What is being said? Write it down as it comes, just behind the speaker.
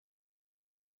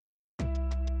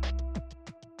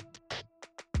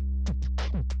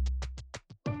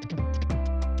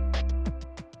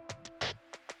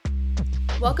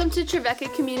Welcome to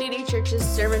Trevecca Community Church's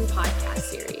Sermon Podcast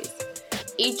Series.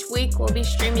 Each week we'll be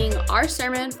streaming our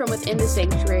sermon from within the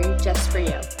sanctuary just for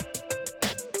you.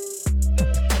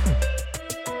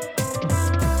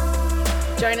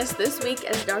 Join us this week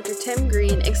as Dr. Tim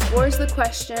Green explores the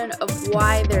question of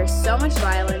why there is so much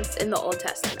violence in the Old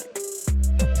Testament.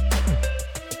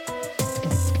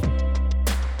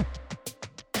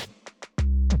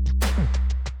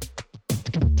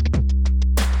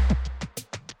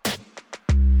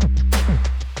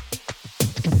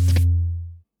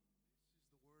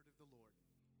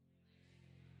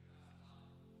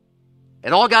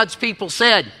 And all God's people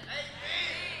said, amen.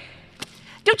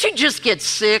 Don't you just get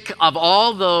sick of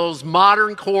all those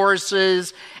modern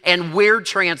choruses and weird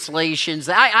translations?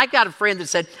 I got a friend that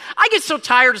said, I get so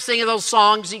tired of singing those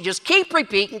songs. You just keep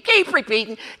repeating.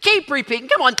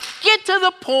 Come on, get to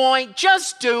the point.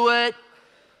 Just do it.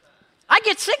 I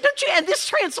get sick, don't you? And this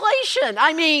translation,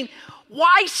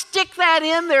 why stick that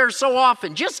in there so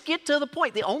often? Just get to the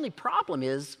point. The only problem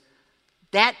is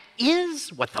that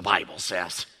is what the Bible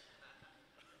says.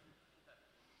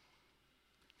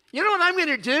 You know what I'm going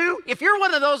to do? If you're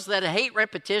one of those that hate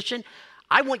repetition,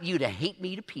 I want you to hate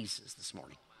me to pieces this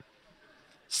morning.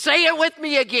 Say it with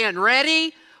me again.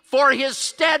 Ready? For his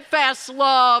steadfast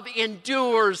love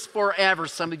endures forever.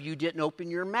 Some of you didn't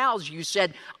open your mouths. You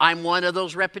said, I'm one of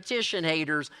those repetition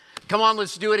haters. Come on,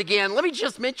 let's do it again. Let me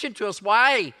just mention to us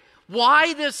why.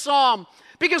 Why this psalm?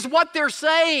 Because what they're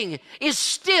saying is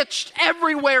stitched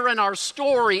everywhere in our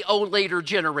story, O later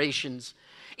generations.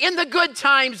 In the good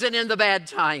times and in the bad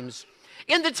times.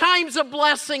 In the times of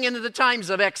blessing and in the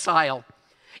times of exile.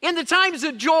 In the times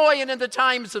of joy and in the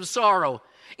times of sorrow.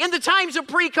 In the times of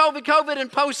pre-COVID, COVID,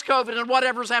 and post-COVID, and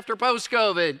whatever's after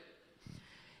post-COVID.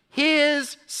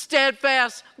 His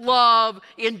steadfast love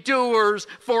endures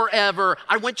forever.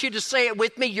 I want you to say it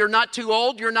with me. You're not too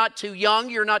old. You're not too young.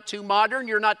 You're not too modern.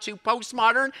 You're not too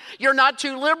postmodern. You're not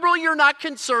too liberal. You're not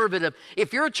conservative.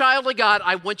 If you're a child of God,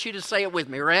 I want you to say it with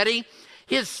me. Ready?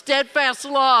 His steadfast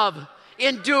love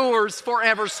endures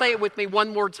forever. Say it with me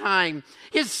one more time.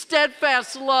 His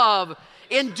steadfast love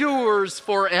endures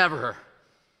forever.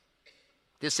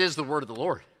 This is the word of the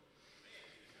Lord.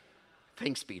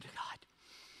 Thanks be to God.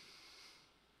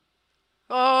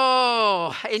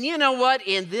 Oh, and you know what?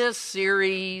 In this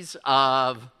series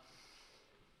of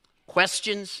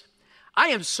questions, I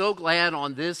am so glad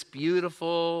on this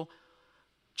beautiful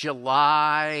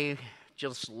July,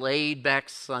 just laid back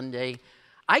Sunday,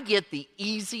 I get the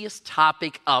easiest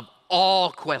topic of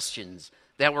all questions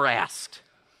that were asked.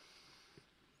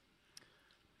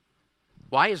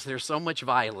 Why is there so much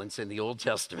violence in the Old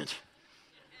Testament?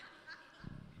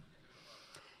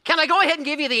 Can I go ahead and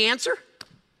give you the answer?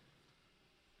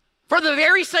 For the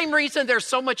very same reason there's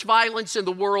so much violence in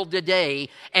the world today,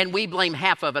 and we blame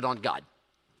half of it on God.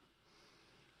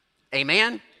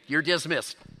 Amen? You're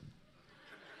dismissed.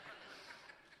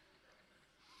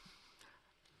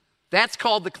 That's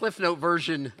called the Cliff Note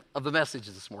version of the message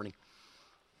this morning.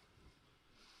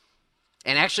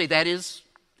 And actually, that is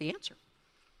the answer.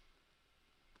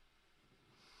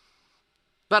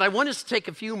 But I want us to take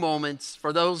a few moments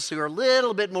for those who are a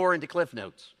little bit more into Cliff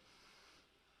Notes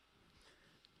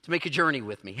to make a journey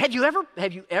with me. Have you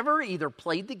ever either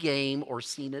played the game or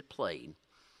seen it played?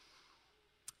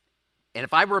 And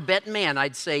if I were a betting man,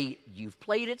 I'd say you've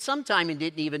played it sometime and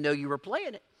didn't even know you were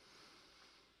playing it.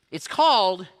 It's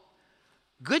called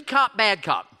Good Cop, Bad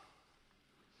Cop.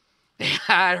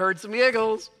 I heard some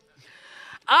giggles.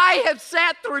 I have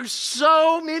sat through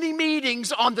so many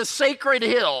meetings on the sacred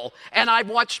hill, and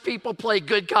I've watched people play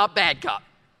Good Cop, Bad Cop.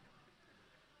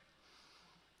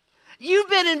 You've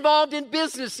been involved in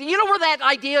business. You know where that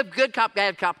idea of good cop,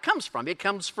 bad cop comes from? It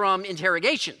comes from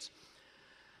interrogations.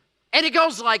 And it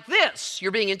goes like this.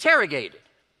 You're being interrogated.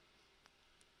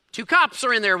 Two cops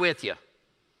are in there with you.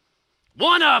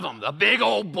 One of them, the big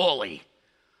old bully.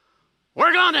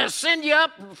 We're going to send you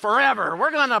up forever.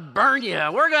 We're going to burn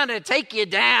you. We're going to take you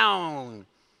down.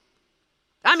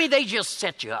 They just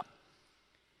set you up.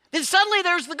 Then suddenly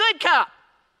there's the good cop.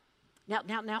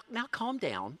 Now calm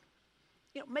down.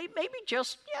 Maybe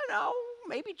just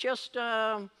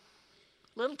a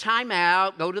little time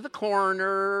out, go to the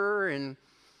corner, and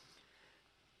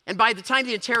by the time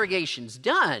the interrogation's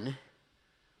done,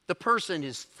 the person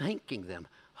is thanking them,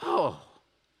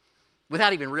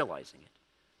 without even realizing it.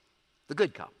 The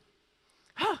good cop.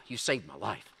 You saved my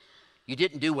life. You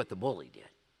didn't do what the bully did.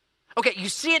 Okay, you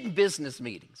see it in business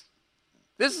meetings.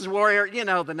 This is where,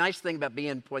 the nice thing about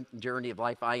being in the journey of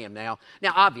life I am now.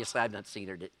 Now, obviously, I've not seen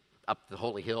it up the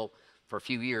Holy Hill for a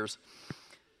few years.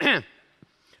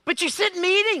 But you sit in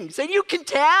meetings and you can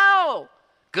tell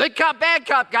Good cop, bad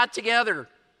cop got together.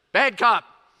 Bad cop,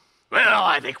 well,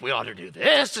 I think we ought to do this.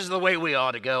 This is the way we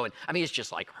ought to go. And I mean, it's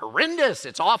just like horrendous.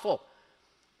 It's awful.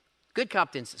 Good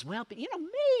cop then says, well, but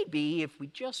maybe if we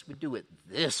just would do it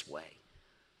this way.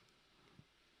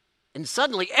 And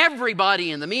suddenly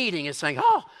everybody in the meeting is saying,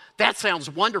 oh, that sounds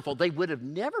wonderful. They would have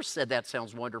never said that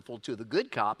sounds wonderful to the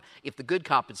good cop if the good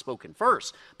cop had spoken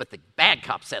first. But the bad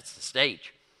cop sets the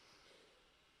stage.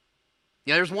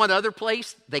 There's one other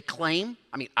place they claim,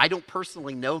 I don't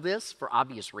personally know this for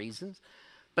obvious reasons,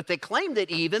 but they claim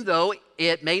that even though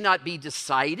it may not be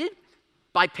decided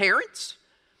by parents,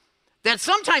 that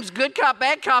sometimes good cop,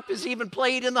 bad cop is even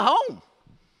played in the home.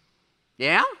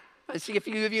 Yeah? I see a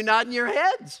few of you nodding your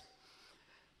heads.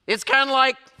 It's kind of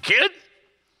like, kid,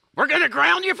 we're going to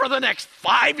ground you for the next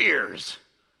 5 years.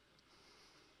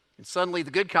 And suddenly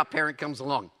the good cop parent comes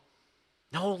along.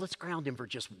 No, let's ground him for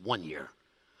just 1 year.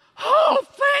 Oh,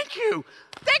 thank you.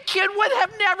 That kid would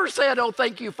have never said, oh,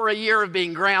 thank you for a year of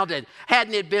being grounded,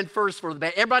 hadn't it been first for the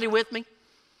bad. Everybody with me?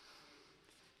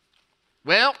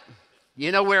 Well,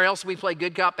 you know where else we play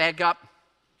good cop, bad cop?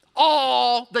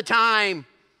 All the time.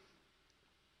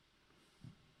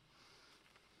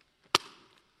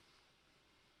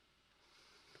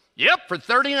 Yep, for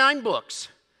 39 books,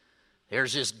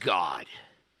 there's this God.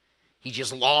 He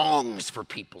just longs for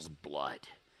people's blood.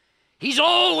 He's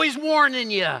always warning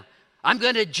you, I'm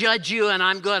going to judge you and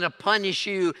I'm going to punish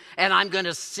you and I'm going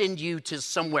to send you to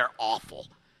somewhere awful.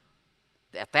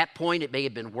 At that point, it may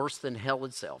have been worse than hell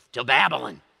itself, to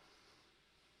Babylon.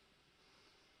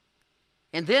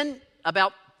 And then,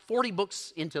 about 40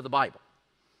 books into the Bible,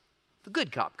 the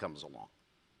good cop comes along.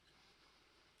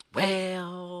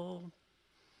 Well,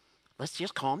 let's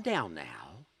just calm down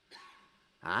now.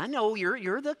 I know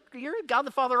you're God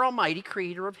the Father Almighty,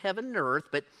 creator of heaven and earth,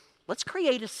 but let's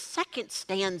create a second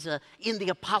stanza in the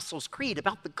Apostles' Creed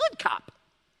about the good cop.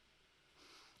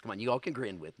 Come on, you all can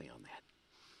grin with me on that.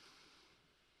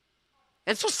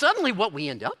 And so suddenly what we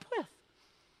end up with.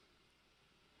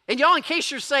 And y'all, in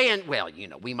case you're saying, well,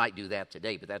 we might do that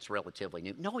today, but that's relatively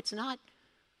new. No, it's not.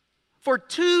 For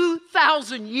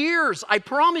 2,000 years, I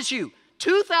promise you,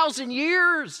 2,000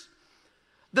 years,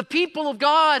 the people of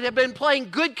God have been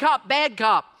playing good cop, bad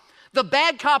cop. The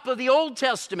bad cop of the Old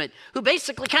Testament, who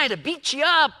basically kind of beats you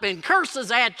up and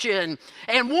curses at you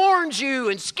and warns you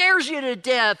and scares you to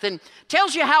death and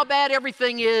tells you how bad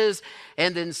everything is.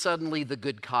 And then suddenly the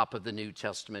good cop of the New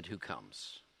Testament who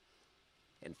comes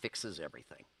and fixes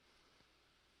everything.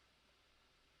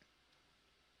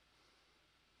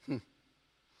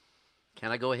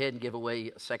 Can I go ahead and give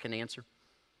away a second answer?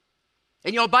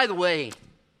 And by the way,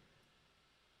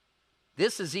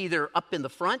 this is either up in the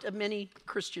front of many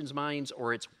Christians' minds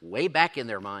or it's way back in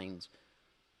their minds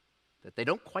that they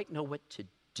don't quite know what to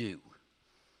do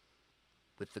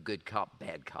with the good cop,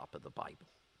 bad cop of the Bible.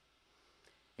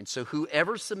 And so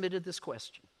whoever submitted this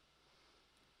question,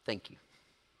 thank you.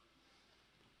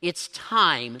 It's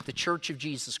time the Church of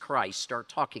Jesus Christ start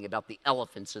talking about the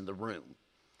elephants in the room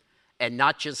and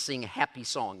not just sing happy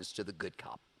songs to the good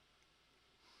cop.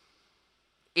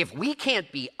 If we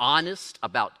can't be honest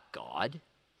about God,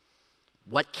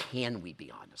 what can we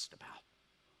be honest about?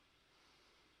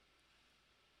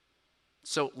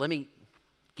 So let me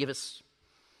give us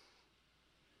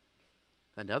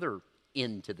another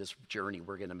end to this journey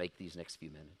we're going to make these next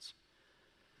few minutes.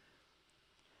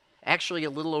 Actually, a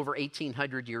little over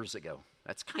 1,800 years ago.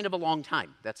 That's kind of a long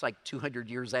time. That's like 200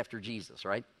 years after Jesus,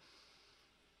 right?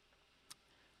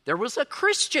 There was a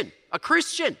Christian,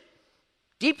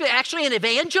 deeply, actually an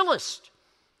evangelist,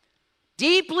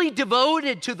 deeply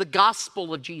devoted to the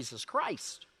gospel of Jesus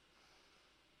Christ.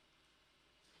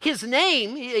 His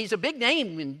name, he's a big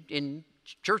name in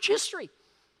church history.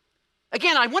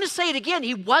 Again, I want to say it again,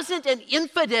 he wasn't an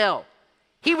infidel.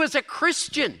 He was a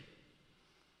Christian.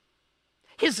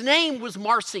 His name was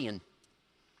Marcion.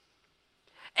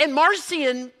 And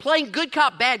Marcion, playing good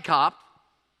cop, bad cop,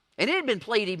 and it had been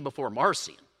played even before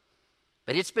Marcion,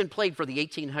 but it's been played for the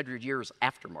 1,800 years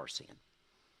after Marcion.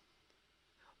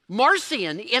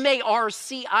 Marcion,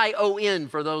 M-A-R-C-I-O-N,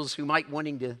 for those who might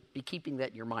wanting to be keeping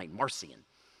that in your mind, Marcion.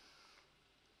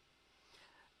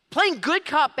 Playing good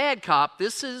cop, bad cop,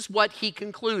 this is what he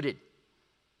concluded.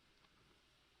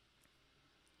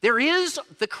 There is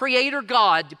the Creator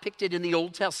God depicted in the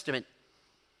Old Testament.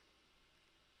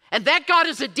 And that God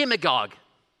is a demagogue.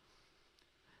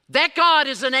 That God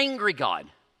is an angry God.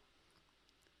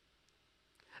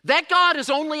 That God is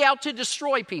only out to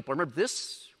destroy people. Remember,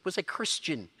 this was a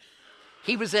Christian.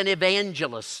 He was an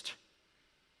evangelist.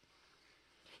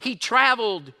 He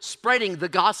traveled spreading the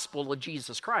gospel of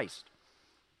Jesus Christ.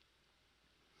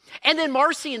 And then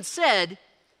Marcion said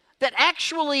that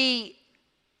actually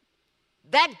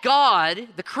that God,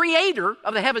 the creator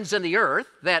of the heavens and the earth,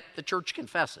 that the church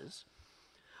confesses,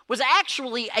 was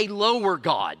actually a lower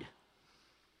God.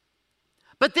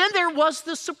 But then there was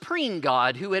the supreme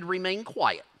God who had remained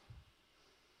quiet.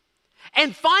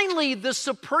 And finally, the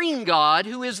supreme God,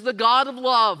 who is the God of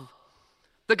love,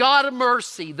 the God of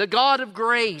mercy, the God of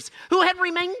grace, who had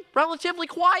remained relatively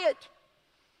quiet.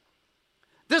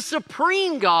 The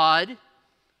supreme God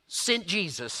sent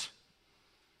Jesus.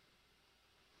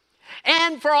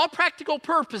 And for all practical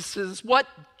purposes, what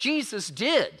Jesus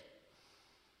did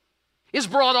is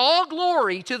brought all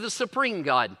glory to the supreme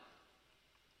God.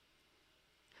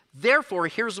 Therefore,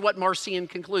 here's what Marcion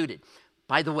concluded.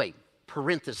 By the way,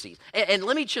 parentheses. And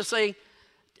let me just say,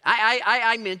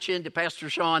 I mentioned to Pastor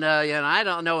Shauna, and I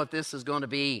don't know if this is going to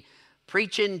be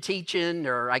preaching, teaching,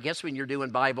 or I guess when you're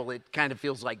doing Bible, it kind of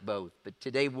feels like both. But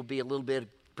today will be a little bit of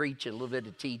preach and a little bit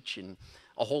of teach and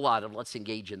a whole lot of let's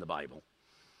engage in the Bible.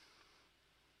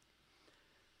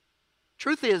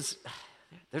 Truth is,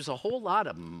 there's a whole lot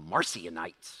of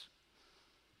Marcionites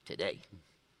today.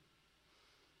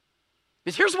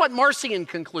 Because here's what Marcion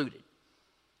concluded.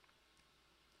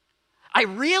 I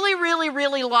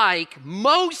really like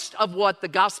most of what the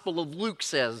Gospel of Luke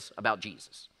says about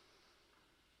Jesus.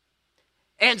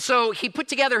 And so he put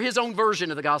together his own version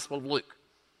of the Gospel of Luke.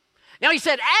 Now he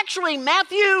said, actually,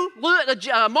 Matthew,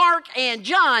 Mark, and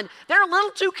John, they're a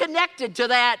little too connected to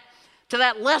that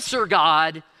lesser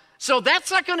God. So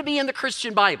that's not going to be in the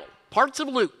Christian Bible. Parts of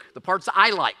Luke, the parts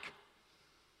I like.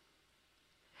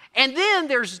 And then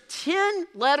there's 10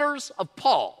 letters of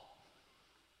Paul.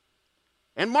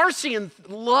 And Marcion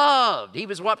loved, he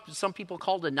was what some people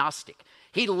called a Gnostic.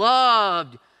 He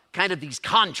loved kind of these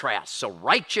contrasts, so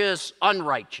righteous,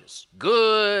 unrighteous,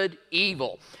 good,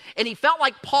 evil. And he felt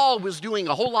like Paul was doing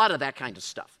a whole lot of that kind of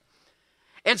stuff.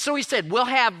 And so he said, we'll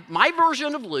have my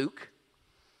version of Luke,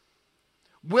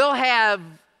 we'll have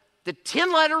the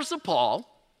 10 letters of Paul,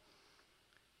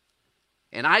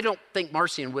 and I don't think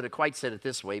Marcion would have quite said it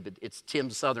this way, but it's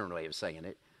Tim's Southern way of saying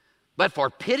it. But for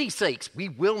pity's sakes, we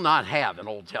will not have an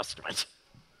Old Testament.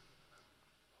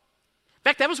 In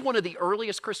fact, that was one of the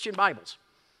earliest Christian Bibles.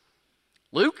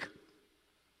 Luke,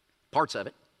 parts of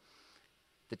it,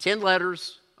 the 10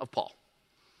 letters of Paul.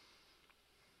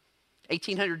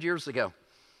 1,800 years ago.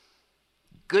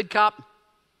 Good cop,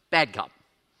 bad cop.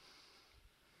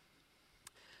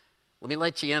 Let me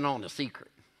let you in on a secret.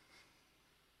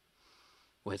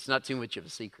 Well, it's not too much of a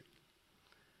secret.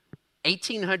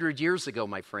 1,800 years ago,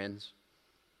 my friends,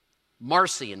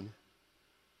 Marcion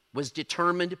was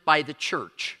determined by the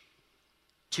church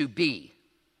to be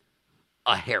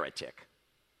a heretic.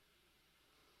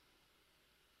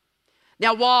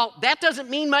 Now, while that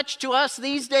doesn't mean much to us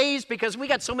these days because we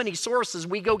got so many sources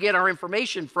we go get our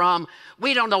information from,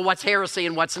 we don't know what's heresy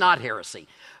and what's not heresy.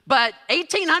 But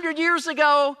 1,800 years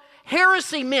ago,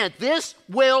 heresy meant this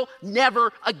will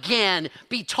never again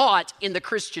be taught in the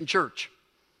Christian church.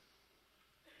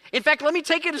 In fact, let me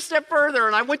take it a step further,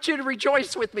 and I want you to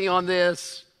rejoice with me on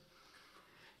this.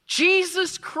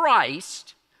 Jesus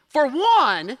Christ, for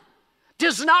one,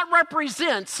 does not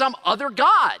represent some other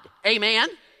God. Amen?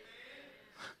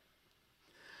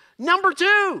 Number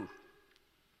two,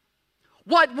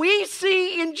 what we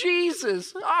see in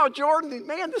Jesus. Oh, Jordan,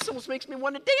 man, this almost makes me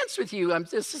want to dance with you.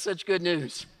 This is such good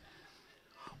news.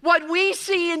 What we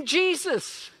see in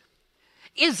Jesus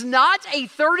is not a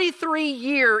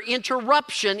 33-year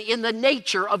interruption in the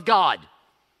nature of God.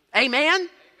 Amen?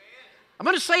 I'm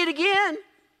going to say it again.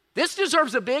 This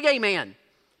deserves a big amen.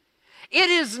 It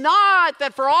is not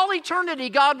that for all eternity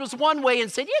God was one way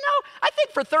and said, I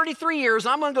think for 33 years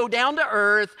I'm going to go down to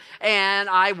earth and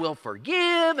I will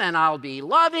forgive and I'll be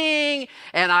loving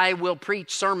and I will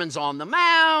preach sermons on the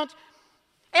mount.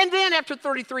 And then after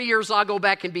 33 years I'll go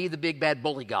back and be the big bad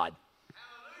bully God.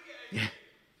 Hallelujah.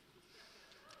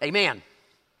 Amen.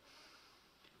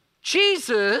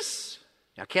 Jesus,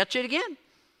 now catch it again,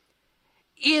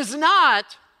 is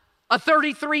not a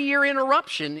 33-year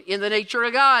interruption in the nature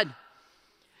of God.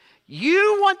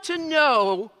 You want to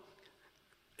know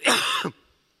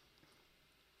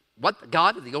what the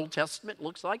God of the Old Testament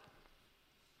looks like?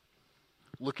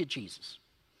 Look at Jesus.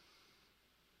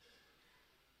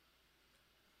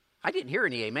 I didn't hear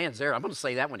any amens there. I'm going to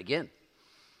say that one again.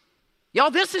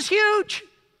 Y'all, this is huge.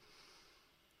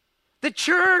 The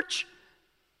church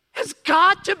has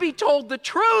got to be told the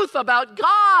truth about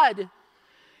God.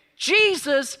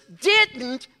 Jesus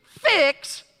didn't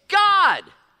fix God.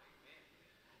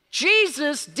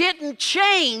 Jesus didn't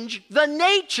change the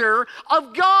nature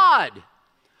of God.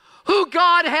 Who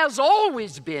God has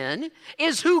always been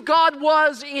is who God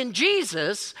was in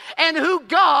Jesus, and who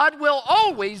God will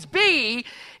always be.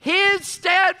 His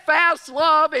steadfast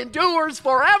love endures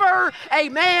forever.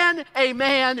 Amen,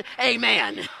 amen,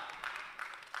 amen.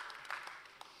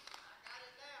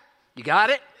 You got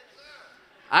it?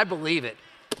 I believe it,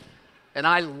 and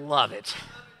I love it.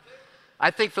 I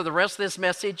think for the rest of this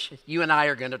message, you and I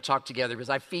are going to talk together because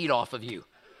I feed off of you.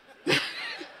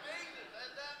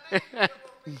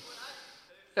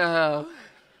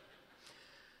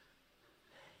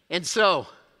 And so,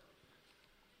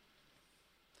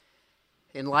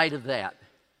 in light of that,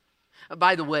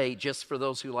 by the way, just for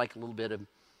those who like a little bit of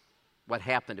what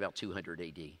happened about 200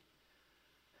 AD, a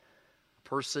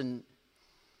person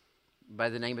by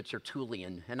the name of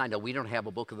Tertullian, and I know we don't have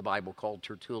a book of the Bible called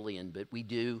Tertullian, but we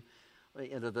do.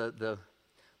 The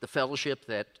fellowship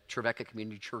that Trevecca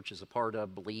Community Church is a part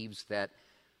of believes that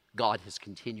God has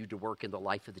continued to work in the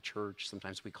life of the church.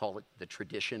 Sometimes we call it the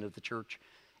tradition of the church.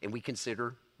 And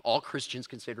all Christians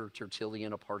consider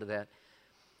Tertullian a part of that.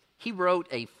 He wrote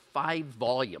a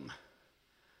 5-volume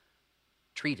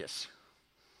treatise.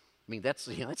 I mean, that's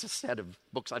a set of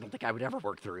books I don't think I would ever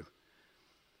work through.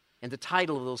 And the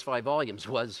title of those 5 volumes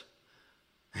was,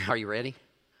 are you ready?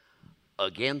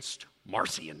 Against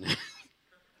Marcion.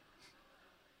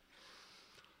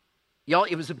 Y'all,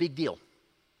 it was a big deal.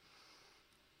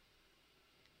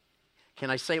 Can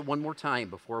I say it one more time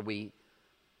before we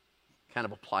kind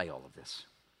of apply all of this?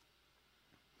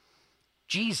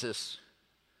 Jesus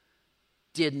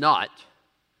did not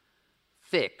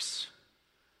fix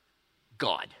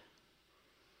God.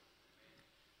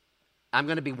 I'm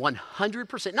going to be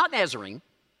 100%, not Nazarene,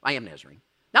 I am Nazarene.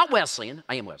 Not Wesleyan,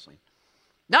 I am Wesleyan.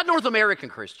 Not North American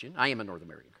Christian, I am a North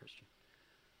American Christian.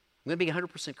 I'm going to be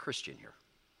 100% Christian here.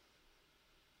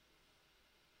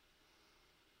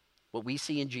 What we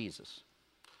see in Jesus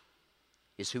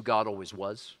is who God always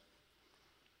was,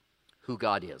 who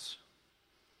God is,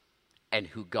 and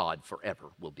who God forever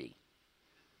will be.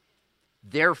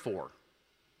 Therefore,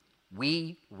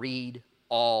 we read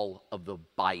all of the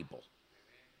Bible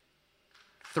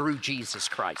through Jesus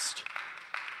Christ.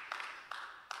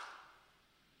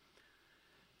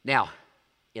 Now,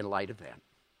 in light of that,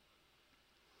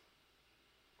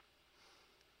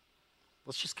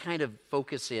 let's just kind of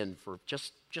focus in for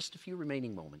just a few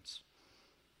remaining moments.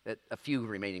 A few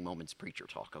remaining moments preacher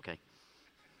talk, okay?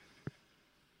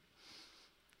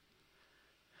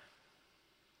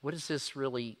 What is this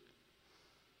really?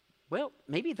 Well,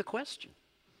 maybe the question.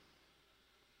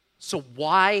 So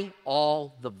why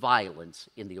all the violence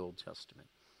in the Old Testament?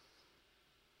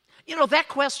 You know, that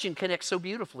question connects so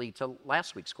beautifully to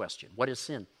last week's question. What is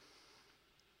sin?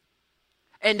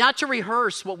 And not to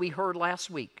rehearse what we heard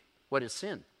last week. What is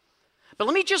sin? But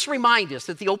let me just remind us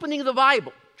that the opening of the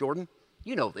Bible, Jordan,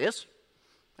 you know this.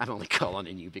 I'm only calling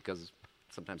on you because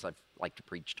sometimes I like to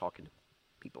preach talking to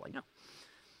people I know.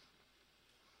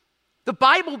 The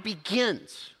Bible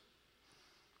begins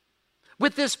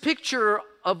with this picture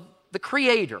of the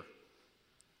Creator.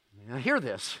 Now hear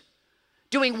this.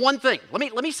 Doing one thing.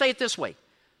 Let me say it this way.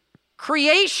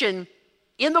 Creation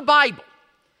in the Bible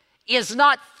is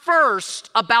not first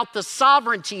about the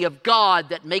sovereignty of God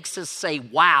that makes us say,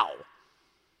 wow.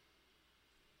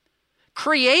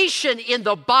 Creation in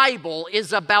the Bible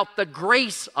is about the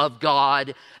grace of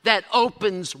God that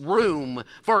opens room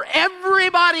for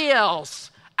everybody else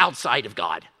outside of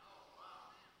God.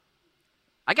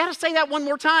 I got to say that one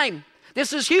more time.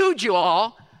 This is huge, you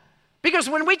all. Because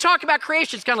when we talk about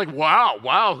creation, it's kind of like,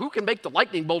 wow, who can make the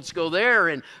lightning bolts go there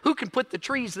and who can put the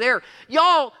trees there?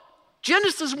 Y'all,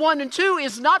 Genesis 1 and 2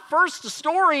 is not first a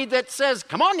story that says,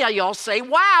 come on now, y'all, say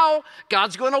wow.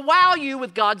 God's going to wow you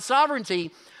with God's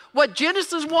sovereignty. What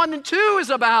Genesis 1 and 2 is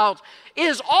about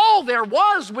is all there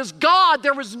was God.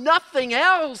 There was nothing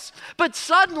else. But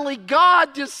suddenly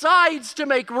God decides to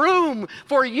make room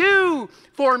for you,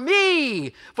 for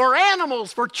me, for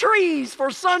animals, for trees,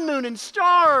 for sun, moon, and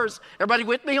stars. Everybody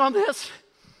with me on this?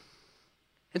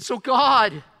 And so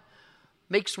God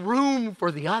makes room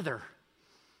for the other.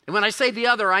 And when I say the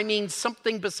other, I mean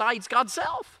something besides God's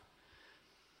self.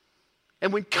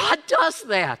 And when God does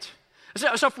that,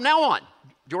 so from now on,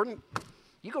 Jordan,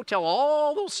 you go tell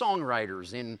all those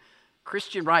songwriters in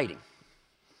Christian writing,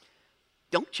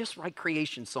 don't just write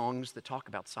creation songs that talk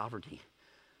about sovereignty.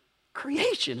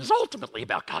 Creation is ultimately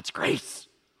about God's grace.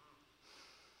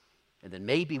 And then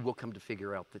maybe we'll come to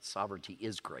figure out that sovereignty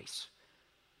is grace,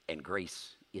 and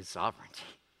grace is sovereignty.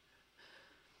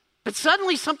 But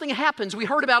suddenly something happens. We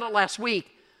heard about it last week.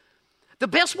 The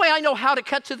best way I know how to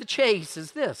cut to the chase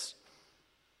is this.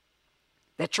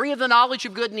 That tree of the knowledge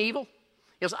of good and evil.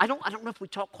 I don't know if we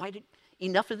talk quite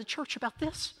enough in the church about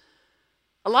this?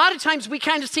 A lot of times we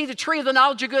kind of see the tree of the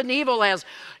knowledge of good and evil as,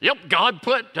 yep, God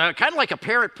put, kind of like a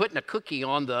parent putting a cookie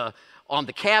on the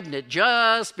cabinet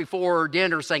just before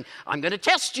dinner saying, I'm going to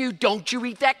test you, don't you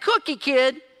eat that cookie,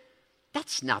 kid.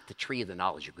 That's not the tree of the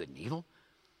knowledge of good and evil.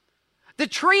 The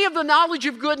tree of the knowledge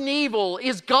of good and evil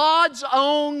is God's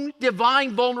own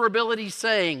divine vulnerability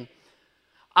saying,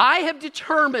 I have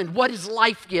determined what is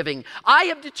life-giving. I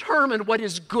have determined what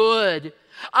is good.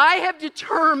 I have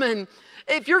determined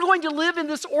if you're going to live in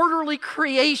this orderly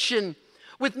creation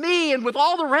with me and with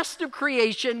all the rest of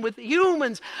creation, with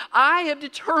humans, I have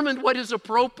determined what is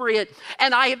appropriate.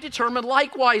 And I have determined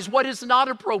likewise what is not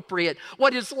appropriate,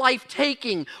 what is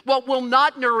life-taking, what will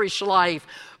not nourish life.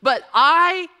 But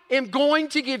I am going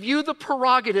to give you the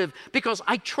prerogative because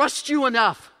I trust you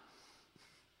enough.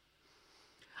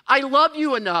 I love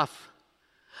you enough.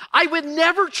 I would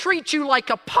never treat you like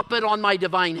a puppet on my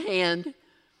divine hand.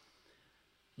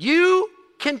 You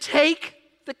can take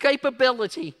the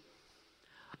capability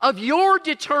of your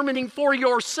determining for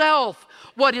yourself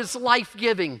what is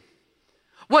life-giving,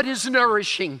 what is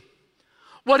nourishing,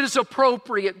 what is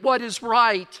appropriate, what is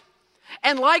right.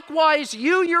 And likewise,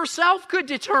 you yourself could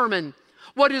determine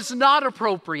what is not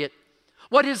appropriate,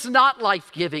 what is not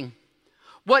life-giving,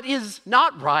 what is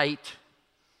not right.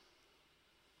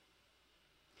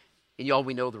 And y'all,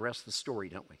 we know the rest of the story,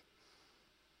 don't we?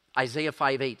 Isaiah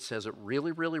 5:8 says it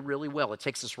really, really, really well. It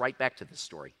takes us right back to this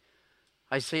story.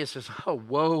 Isaiah says, oh,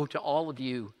 woe to all of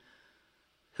you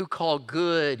who call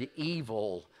good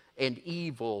evil and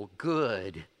evil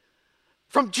good.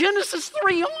 From Genesis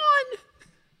 3 on.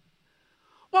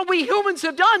 What we humans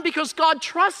have done because God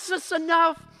trusts us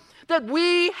enough that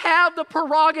we have the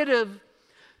prerogative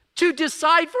to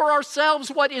decide for ourselves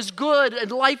what is good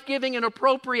and life-giving and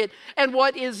appropriate and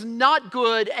what is not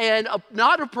good and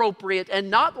not appropriate and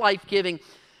not life-giving.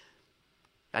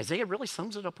 Isaiah really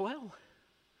sums it up well.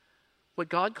 What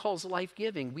God calls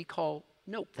life-giving, we call,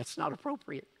 nope, that's not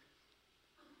appropriate.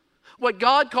 What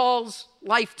God calls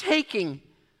life-taking,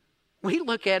 we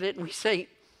look at it and we say,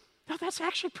 no, that's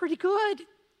actually pretty good.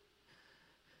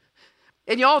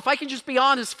 And y'all, if I can just be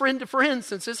honest, friend to friend,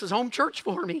 since this is home church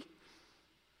for me,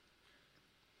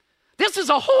 this is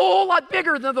a whole lot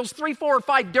bigger than those 3, 4, or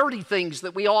 5 dirty things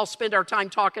that we all spend our time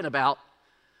talking about.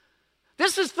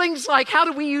 This is things like, how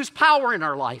do we use power in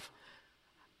our life?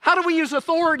 How do we use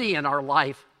authority in our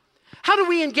life? How do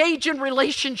we engage in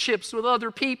relationships with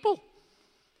other people?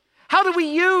 How do we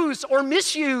use or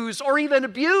misuse or even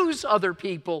abuse other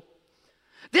people?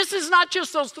 This is not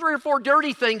just those 3 or 4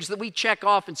 dirty things that we check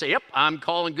off and say, yep, I'm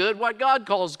calling good what God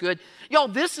calls good. Y'all,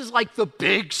 this is like the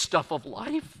big stuff of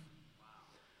life.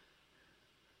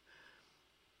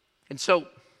 And so,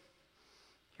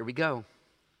 here we go.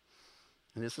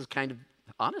 And this is kind of,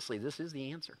 honestly, this is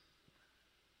the answer.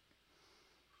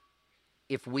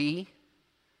 If we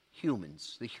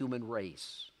humans, the human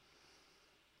race,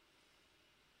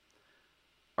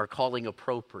 are calling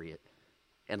appropriate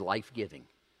and life-giving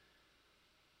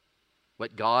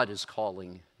what God is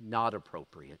calling not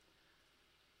appropriate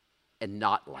and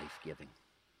not life-giving,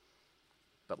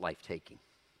 but life-taking.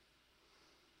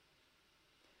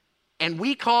 And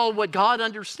we call what God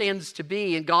understands to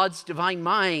be in God's divine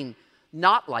mind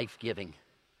not life-giving,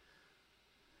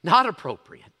 not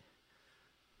appropriate.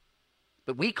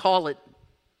 But we call it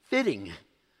fitting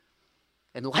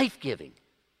and life-giving.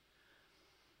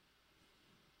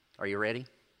 Are you ready?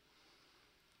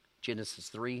 Genesis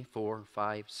 3, 4,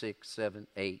 5, 6, 7,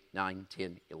 8, 9,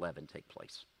 10, 11 take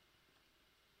place.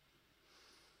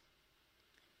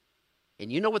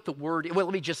 And you know what the word, well,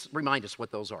 let me just remind us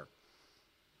what those are.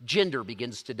 Gender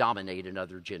begins to dominate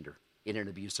another gender in an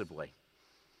abusive way.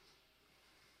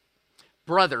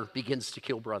 Brother begins to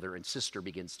kill brother, and sister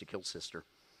begins to kill sister.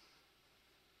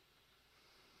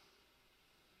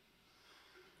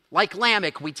 Like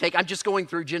Lamech, I'm just going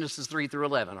through Genesis 3 through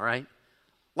 11, all right?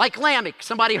 Like Lamech,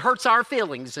 somebody hurts our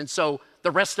feelings, and so the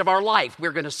rest of our life,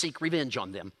 we're going to seek revenge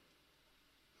on them.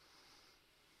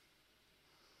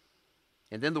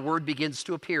 And then the word begins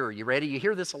to appear. Are you ready? You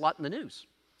hear this a lot in the news.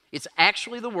 It's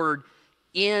actually the word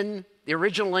in the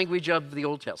original language of the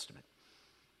Old Testament.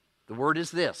 The word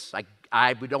is this.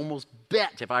 I would almost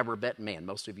bet, if I were a betting man,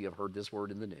 most of you have heard this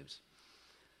word in the news.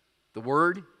 The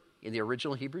word in the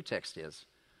original Hebrew text is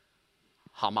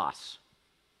Hamas.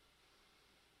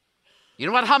 You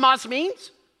know what Hamas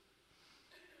means?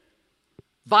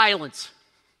 Violence.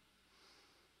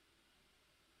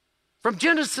 From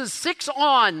Genesis 6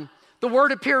 on, the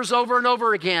word appears over and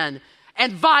over again.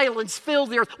 And violence filled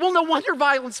the earth. Well, no wonder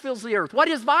violence fills the earth. What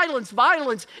is violence?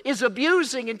 Violence is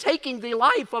abusing and taking the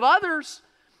life of others.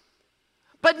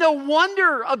 But no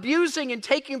wonder abusing and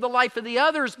taking the life of the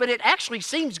others, but it actually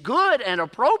seems good and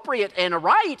appropriate and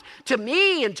right to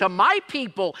me and to my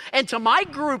people and to my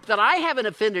group that I have an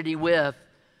affinity with.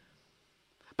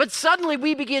 But suddenly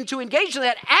we begin to engage in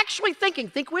that, actually thinking,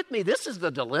 think with me, this is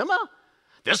the dilemma.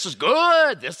 This is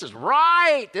good. This is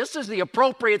right. This is the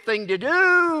appropriate thing to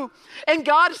do. And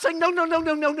God is saying, no, no, no,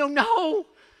 no, no, no, no.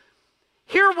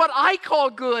 Hear what I call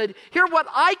good. Hear what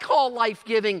I call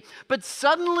life-giving. But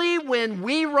suddenly when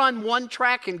we run one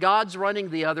track and God's running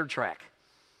the other track,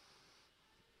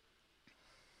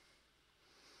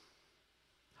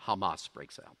 Hamas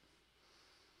breaks out.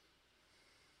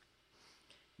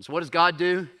 And so what does God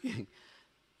do?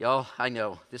 Y'all, I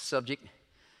know this subject,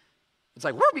 it's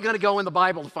like, where are we going to go in the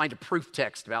Bible to find a proof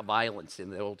text about violence in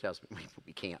the Old Testament?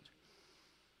 We can't.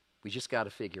 We just got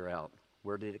to figure out,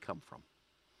 where did it come from?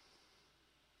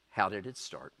 How did it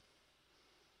start?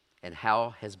 And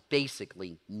how has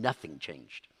basically nothing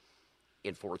changed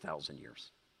in 4,000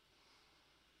 years?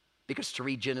 Because to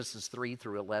read Genesis 3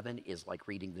 through 11 is like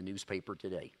reading the newspaper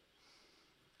today.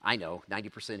 I know,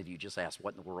 90% of you just asked,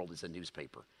 what in the world is a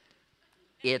newspaper?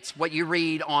 It's what you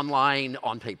read online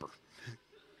on paper.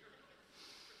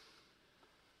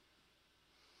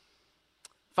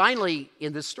 Finally,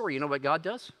 in this story, you know what God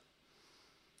does?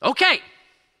 Okay,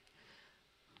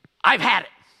 I've had it.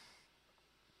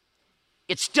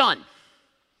 It's done.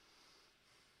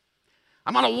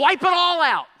 I'm going to wipe it all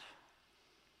out.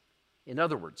 In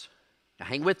other words, now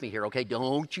hang with me here, okay?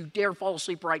 Don't you dare fall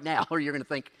asleep right now, or you're going to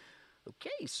think,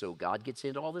 okay, so God gets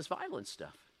into all this violent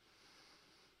stuff.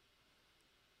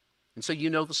 And so you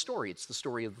know the story. It's the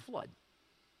story of the flood.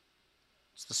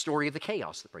 It's the story of the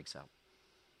chaos that breaks out.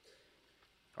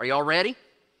 Are you all ready?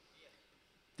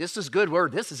 This is good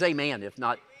word. This is amen, if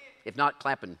not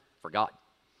clapping for God.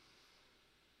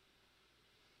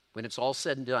 When it's all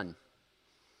said and done,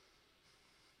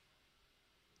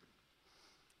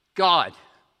 God,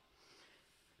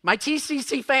 my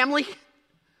TCC family,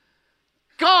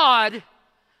 God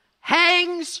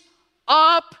hangs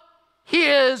up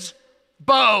his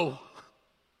bow.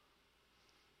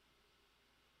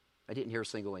 I didn't hear a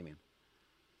single amen.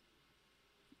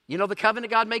 You know the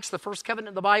covenant God makes, the first covenant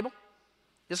in the Bible?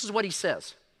 This is what he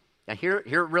says. Now hear it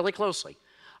really closely.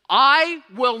 I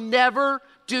will never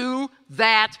do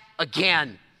that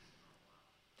again.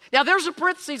 Now there's a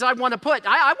parenthesis I want to put.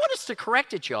 I want us to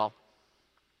correct it, y'all.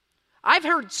 I've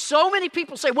heard so many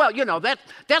people say, well, you know,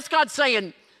 that's God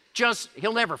saying just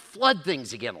he'll never flood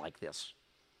things again like this.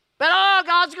 But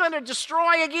God's going to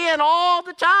destroy again all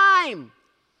the time.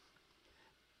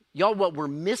 Y'all, what we're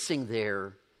missing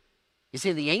there is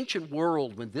in the ancient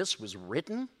world when this was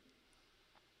written,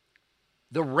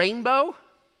 the rainbow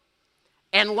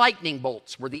and lightning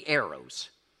bolts were the arrows.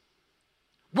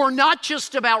 Were not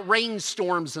just about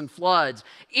rainstorms and floods.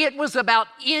 It was about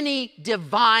any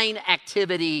divine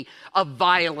activity of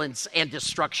violence and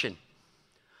destruction.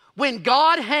 When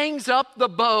God hangs up the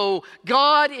bow,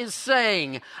 God is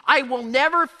saying, I will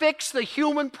never fix the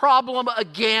human problem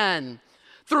again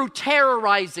through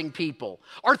terrorizing people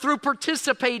or through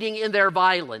participating in their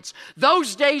violence.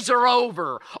 Those days are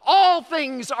over. All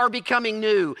things are becoming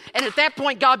new. And at that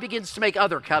point, God begins to make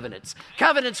other covenants.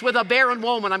 Covenants with a barren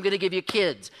woman, I'm going to give you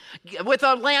kids. With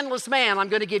a landless man, I'm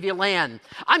going to give you land.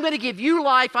 I'm going to give you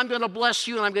life, I'm going to bless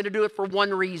you, and I'm going to do it for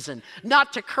one reason.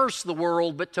 Not to curse the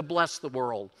world, but to bless the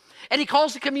world. And he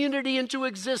calls the community into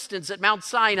existence at Mount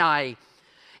Sinai.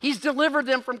 He's delivered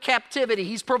them from captivity.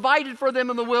 He's provided for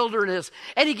them in the wilderness.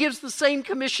 And he gives the same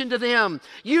commission to them.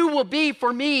 You will be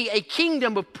for me a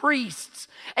kingdom of priests,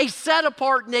 a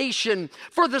set-apart nation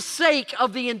for the sake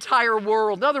of the entire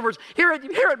world. In other words, hear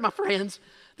it, my friends.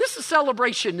 This is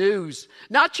celebration news,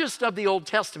 not just of the Old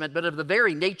Testament, but of the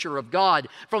very nature of God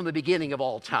from the beginning of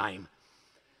all time.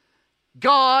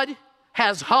 God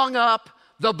has hung up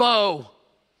the bow.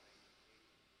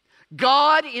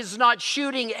 God is not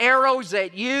shooting arrows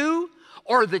at you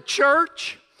or the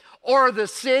church or the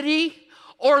city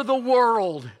or the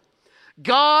world.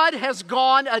 God has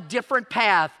gone a different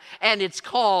path, and it's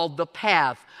called the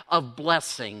path of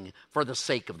blessing for the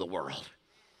sake of the world.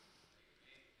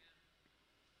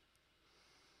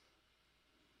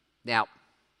 Now,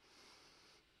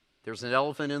 there's an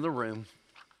elephant in the room.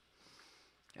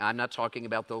 I'm not talking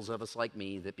about those of us like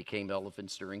me that became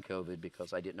elephants during COVID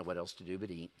because I didn't know what else to do but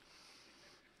eat.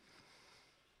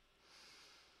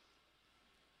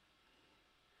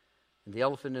 And the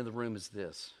elephant in the room is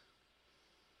this.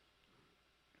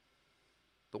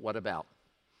 But what about?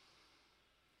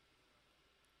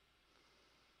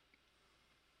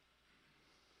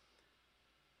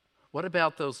 What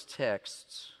about those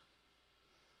texts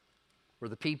where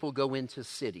the people go into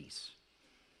cities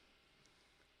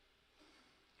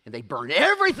And they burn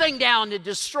everything down to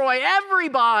destroy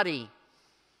everybody.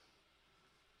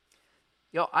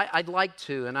 I'd like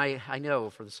to, and I know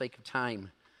for the sake of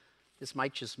time, this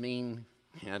might just mean,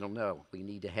 I don't know, we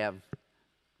need to have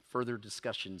further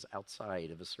discussions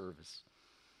outside of a service.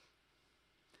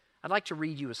 I'd like to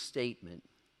read you a statement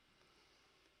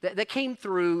that came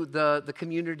through the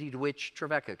community to which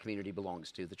Trevecca community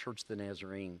belongs to, the Church of the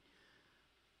Nazarene,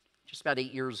 just about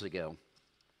 8 years ago.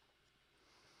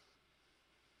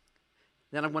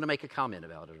 Then I want to make a comment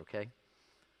about it, okay?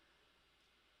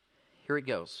 Here it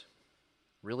goes.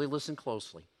 Really listen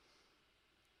closely.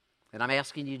 And I'm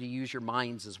asking you to use your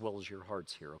minds as well as your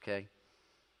hearts here, okay?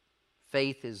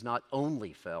 Faith is not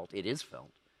only felt, it is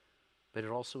felt, but it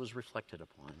also is reflected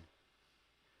upon.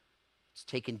 It's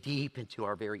taken deep into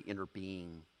our very inner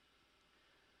being.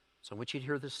 So I want you to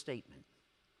hear this statement.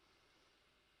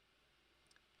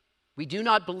 We do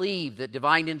not believe that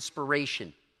divine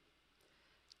inspiration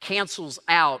cancels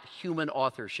out human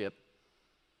authorship,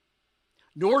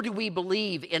 nor do we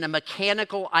believe in a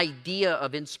mechanical idea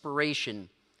of inspiration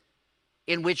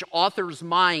in which authors'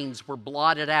 minds were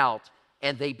blotted out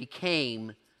and they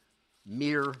became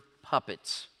mere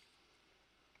puppets.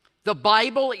 The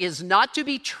Bible is not to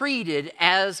be treated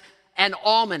as an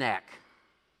almanac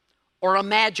or a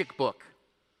magic book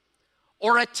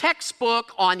or a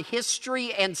textbook on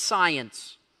history and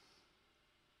science.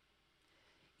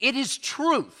 It is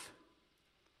truth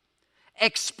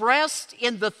expressed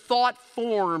in the thought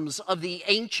forms of the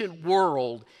ancient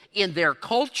world in their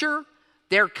culture,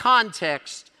 their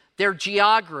context, their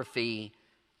geography,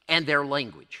 and their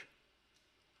language.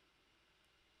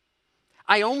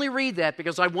 I only read that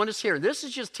because I want us here. This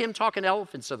is just Tim talking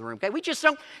elephants in the room. Okay, we just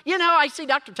don't, I see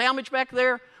Dr. Talmadge back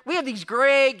there. We have these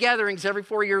great gatherings every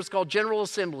 4 years called General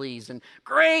Assemblies, and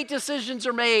great decisions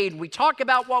are made. We talk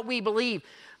about what we believe.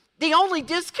 The only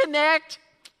disconnect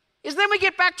is then we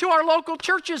get back to our local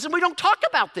churches and we don't talk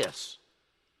about this.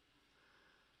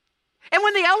 And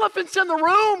when the elephant's in the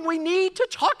room, we need to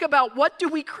talk about what do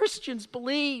we Christians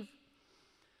believe.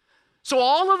 So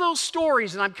all of those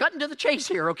stories, and I'm cutting to the chase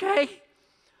here, okay?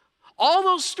 All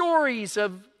those stories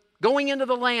of going into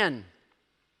the land.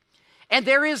 And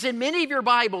there is in many of your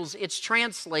Bibles, it's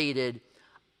translated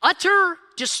utter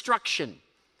destruction.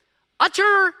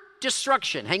 Utter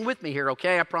destruction. Hang with me here,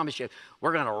 okay? I promise you.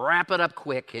 We're going to wrap it up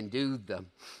quick and do the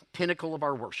pinnacle of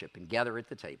our worship and gather at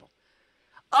the table.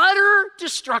 Utter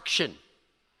destruction.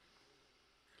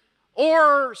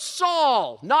 Or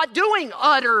Saul not doing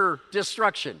utter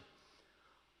destruction.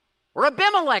 Or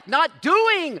Abimelech not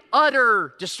doing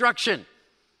utter destruction.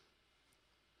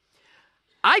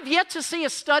 I've yet to see a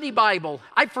study Bible.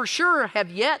 I for sure have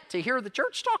yet to hear the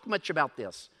church talk much about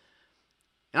this.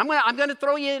 And I'm going to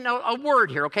throw you in a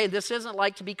word here, okay? This isn't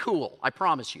like to be cool, I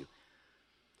promise you.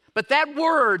 But that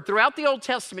word throughout the Old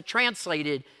Testament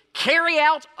translated, carry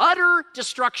out utter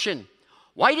destruction.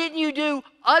 Why didn't you do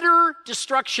utter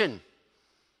destruction?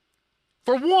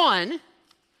 For one,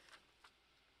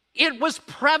 it was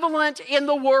prevalent in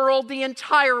the world, the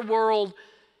entire world,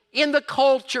 in the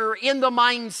culture, in the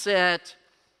mindset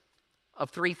of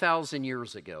 3,000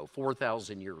 years ago,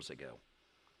 4,000 years ago.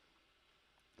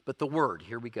 But the word,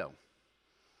 here we go.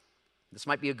 This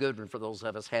might be a good one for those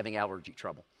of us having allergy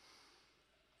trouble.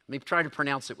 Let me try to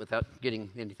pronounce it without getting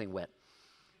anything wet.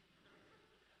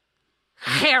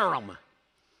 Cherem.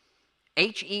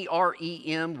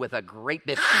 H-E-R-E-M with a great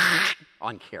big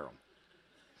on Cherem.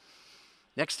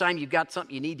 Next time you've got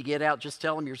something you need to get out, just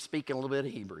tell them you're speaking a little bit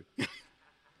of Hebrew.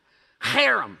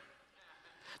 Cherem.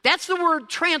 That's the word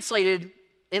translated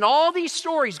in all these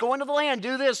stories. Go into the land,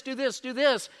 do this, do this, do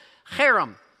this.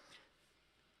 Cherem.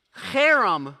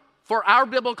 Cherem for our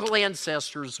biblical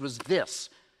ancestors was this.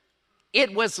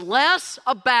 It was less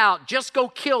about just go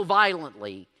kill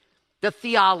violently, the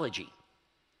theology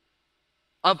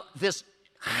of this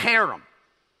cherem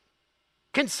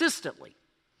consistently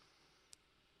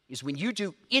is when you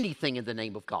do anything in the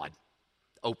name of God,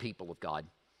 O people of God,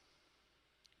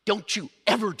 don't you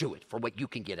ever do it for what you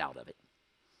can get out of it.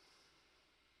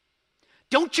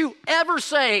 Don't you ever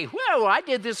say, well, I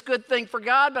did this good thing for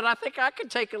God, but I think I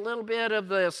could take a little bit of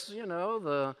this,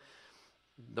 the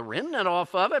remnant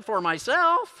off of it for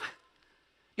myself.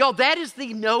 Y'all, that is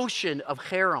the notion of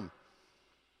cherem.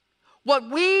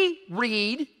 What we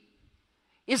read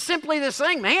is simply this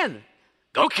thing, man,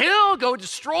 go kill, go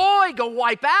destroy, go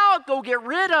wipe out, go get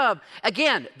rid of.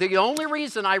 Again, the only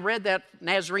reason I read that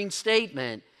Nazarene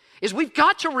statement is we've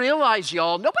got to realize,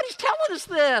 y'all, nobody's telling us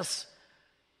this.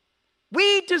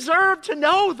 We deserve to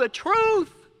know the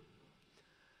truth.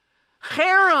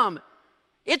 Cherem,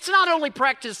 it's not only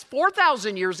practiced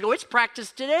 4,000 years ago, it's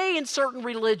practiced today in certain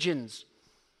religions.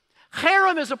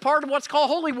 Cherem is a part of what's called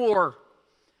holy war.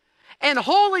 And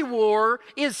holy war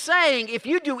is saying if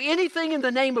you do anything in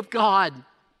the name of God,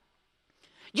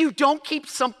 you don't keep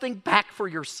something back for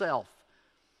yourself.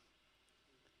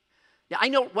 Now, I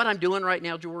know what I'm doing right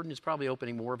now, Jordan, is probably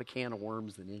opening more of a can of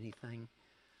worms than anything.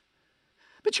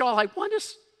 But y'all, I want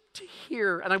us to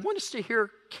hear, and I want us to hear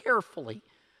carefully.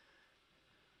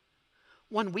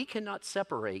 One, we cannot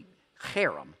separate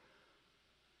Cherem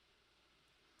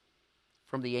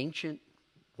from the ancient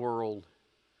world,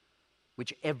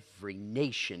 which every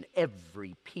nation,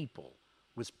 every people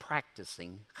was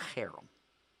practicing Cherem.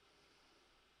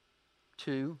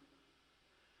 Two,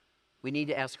 we need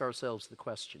to ask ourselves the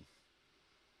question,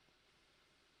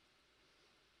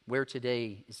 where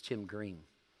today is Tim Green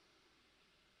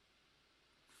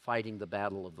fighting the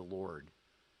battle of the Lord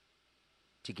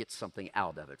to get something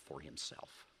out of it for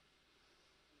himself?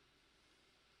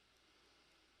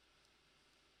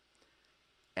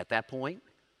 At that point,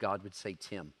 God would say,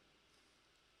 Tim,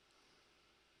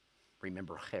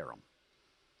 remember Cherem.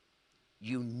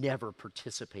 You never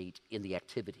participate in the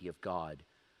activity of God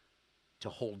to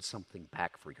hold something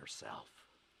back for yourself.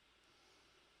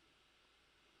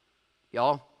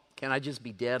 Y'all, can I just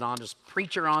be dead honest,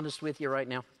 preacher honest with you right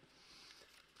now?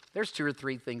 There's 2 or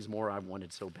 3 things more I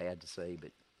wanted so bad to say,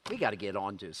 but we got to get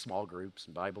on to small groups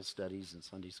and Bible studies and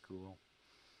Sunday school.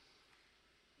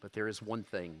 But there is one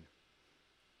thing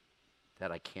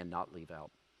that I cannot leave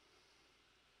out.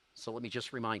 So let me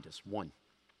just remind us. 1,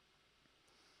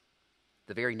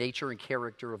 the very nature and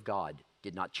character of God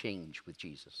did not change with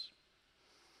Jesus.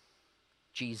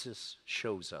 Jesus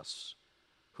shows us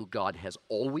who God has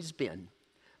always been.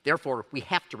 Therefore, we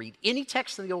have to read any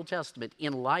text in the Old Testament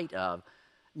in light of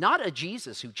not a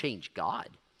Jesus who changed God,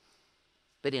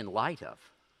 but in light of.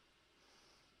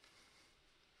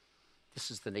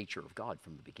 This is the nature of God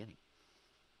from the beginning.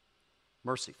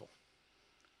 Merciful,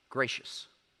 gracious,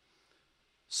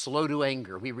 slow to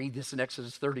anger. We read this in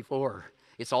Exodus 34.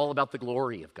 It's all about the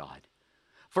glory of God.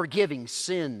 Forgiving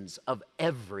sins of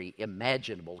every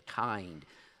imaginable kind.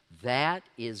 That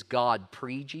is God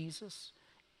pre-Jesus,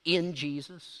 in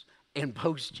Jesus, and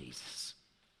post-Jesus.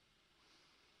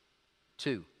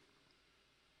 2,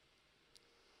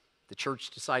 the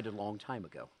church decided a long time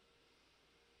ago,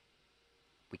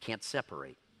 we can't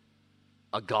separate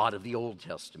a God of the Old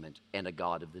Testament and a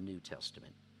God of the New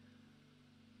Testament.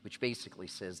 Which basically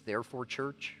says, therefore,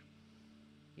 church,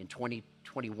 in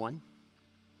 2021,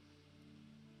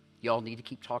 y'all need to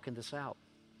keep talking this out.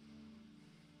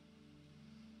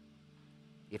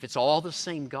 If it's all the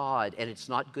same God and it's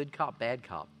not good cop, bad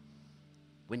cop,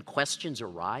 when questions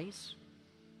arise,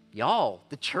 y'all,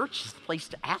 the church is the place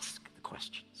to ask the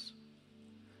questions.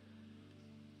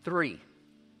 3,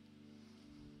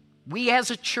 we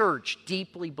as a church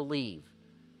deeply believe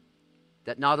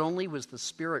that not only was the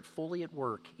Spirit fully at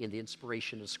work in the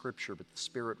inspiration of Scripture, but the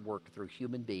Spirit worked through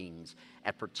human beings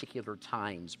at particular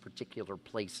times, particular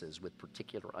places, with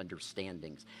particular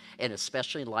understandings. And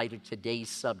especially in light of today's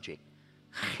subject,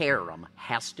 Cherem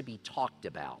has to be talked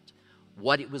about,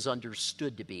 what it was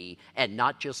understood to be, and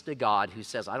not just a God who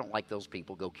says, I don't like those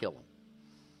people, go kill them.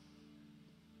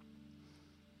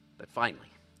 But finally,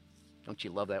 don't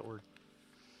you love that word?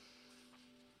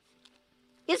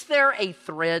 Is there a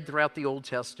thread throughout the Old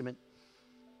Testament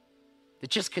that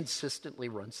just consistently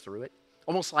runs through it?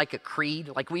 Almost like a creed,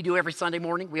 like we do every Sunday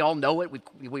morning. We all know it.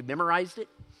 We've memorized it.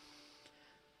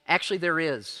 Actually, there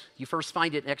is. You first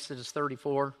find it in Exodus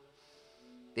 34.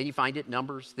 Then you find it in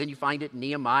Numbers. Then you find it in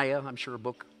Nehemiah. I'm sure a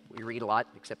book we read a lot,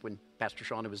 except when Pastor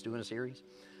Shauna was doing a series.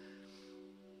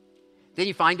 Then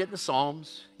you find it in the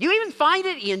Psalms. You even find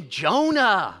it in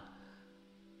Jonah.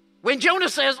 When Jonah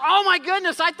says, oh my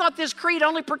goodness, I thought this creed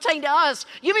only pertained to us.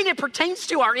 You mean it pertains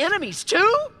to our enemies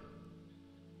too?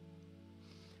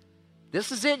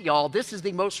 This is it, y'all. This is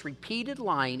the most repeated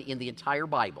line in the entire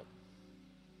Bible.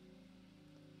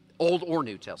 Old or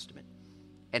New Testament.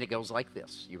 And it goes like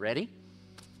this. You ready?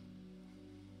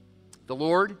 The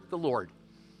Lord,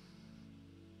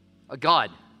 a God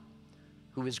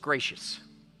who is gracious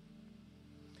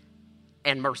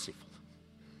and merciful,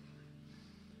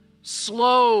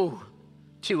 slow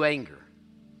to anger,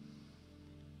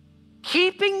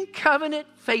 keeping covenant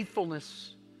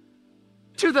faithfulness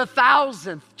to the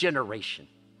 1,000th generation,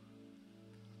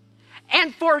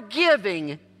 and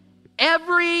forgiving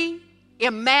every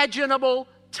imaginable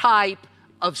type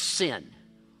of sin.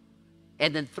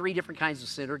 And then 3 different kinds of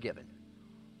sin are given.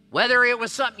 Whether it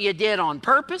was something you did on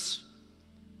purpose,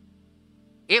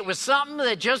 it was something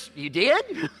that just you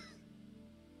did,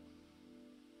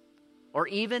 or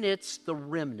even it's the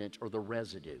remnant or the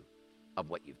residue of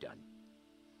what you've done.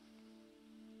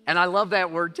 And I love that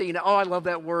word, Tina. Oh, I love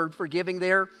that word, forgiving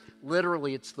there.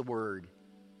 Literally, it's the word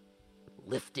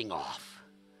lifting off.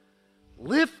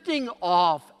 Lifting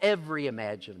off every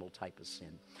imaginable type of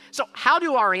sin. So how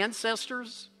do our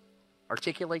ancestors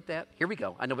articulate that? Here we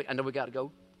go. I know we got to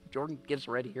go. Jordan, get us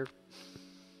ready here.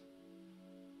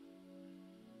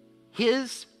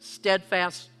 His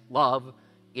steadfast love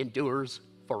endures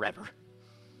forever.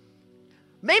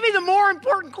 Maybe the more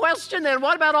important question than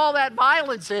what about all that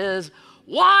violence is,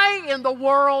 why in the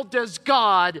world does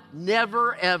God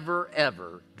never, ever,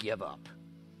 ever give up?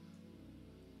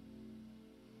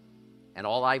 And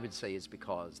all I would say is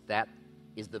because that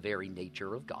is the very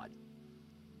nature of God.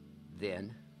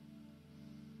 Then,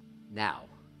 now,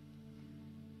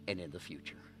 and in the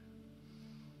future.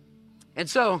 And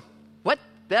so, what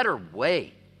better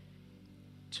way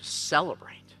to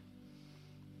celebrate?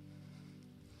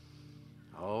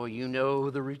 Oh, you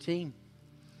know the routine.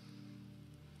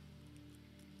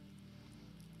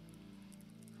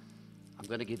 I'm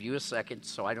going to give you a second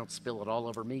so I don't spill it all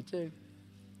over me too.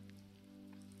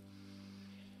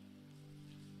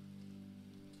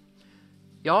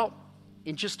 Y'all,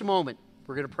 in just a moment,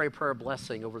 we're going to pray a prayer of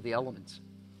blessing over the elements.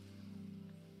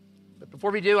 But before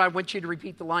we do, I want you to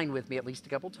repeat the line with me at least a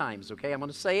couple times, okay? I'm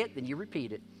going to say it, then you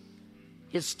repeat it.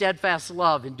 His steadfast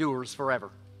love endures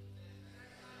forever.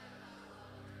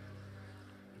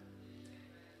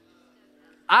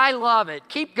 I love it.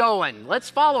 Keep going. Let's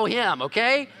follow him,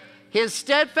 okay? His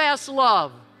steadfast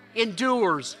love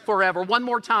endures forever. One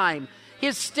more time.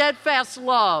 His steadfast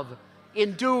love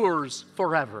endures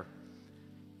forever.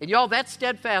 And y'all, that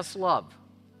steadfast love,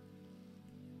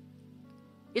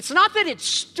 it's not that it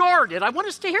started. I want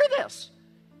us to hear this.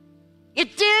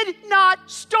 It did not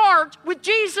start with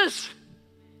Jesus.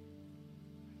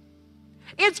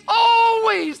 It's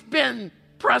always been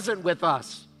present with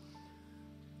us.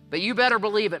 But you better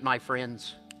believe it, my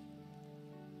friends.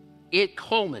 It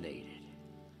culminated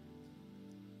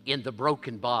in the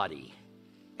broken body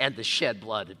and the shed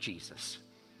blood of Jesus.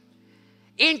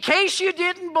 In case you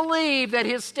didn't believe that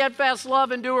his steadfast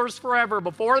love endures forever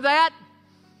before that,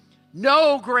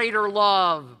 no greater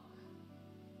love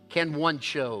can one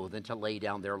show than to lay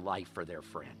down their life for their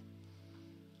friend.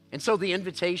 And so the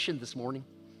invitation this morning,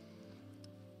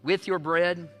 with your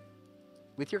bread,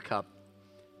 with your cup,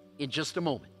 in just a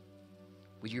moment,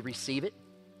 would you receive it?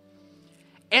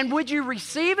 And would you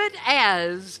receive it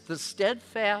as the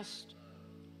steadfast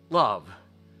love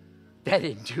that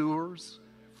endures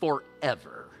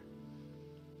forever,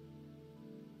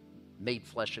 made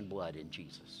flesh and blood in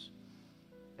Jesus?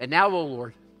 And now, O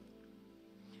Lord,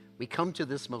 we come to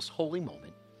this most holy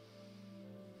moment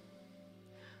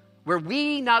where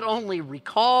we not only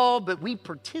recall, but we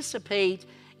participate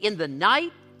in the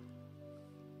night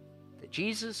that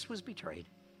Jesus was betrayed.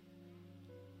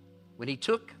 When he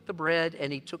took the bread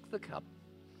and he took the cup,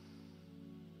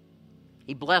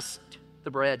 he blessed the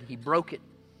bread, he broke it,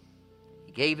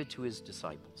 he gave it to his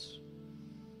disciples.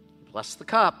 He blessed the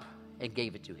cup and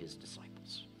gave it to his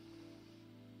disciples.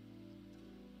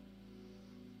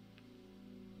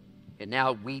 And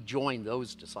now we join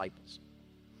those disciples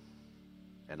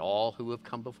and all who have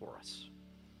come before us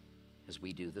as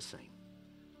we do the same.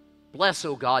 Bless,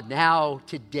 O God, now,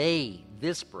 today,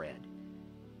 this bread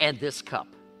and this cup.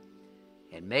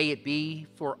 And may it be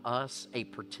for us a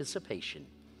participation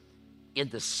in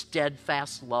the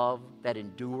steadfast love that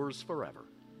endures forever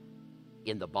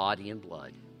in the body and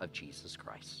blood of Jesus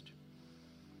Christ.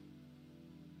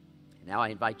 And now I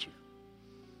invite you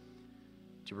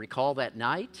to recall that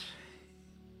night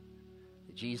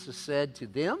that Jesus said to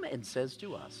them and says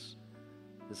to us,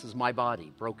 "This is my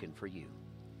body broken for you.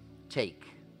 Take,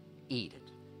 eat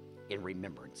it in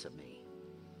remembrance of me."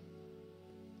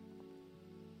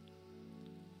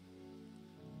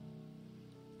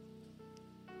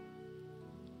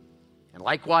 And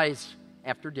likewise,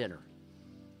 after dinner,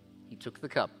 he took the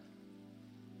cup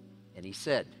and he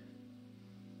said,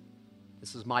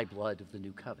 "This is my blood of the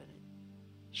new covenant,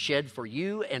 shed for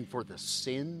you and for the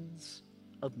sins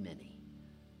of many.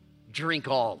 Drink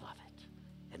all of it,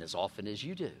 and as often as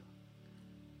you do,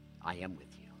 I am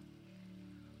with you."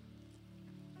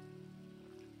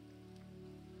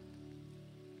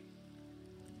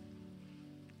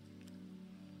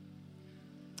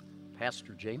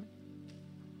 Pastor Jamin,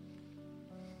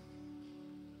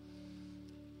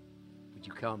 would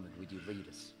you come and would you lead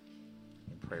us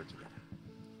in prayer together?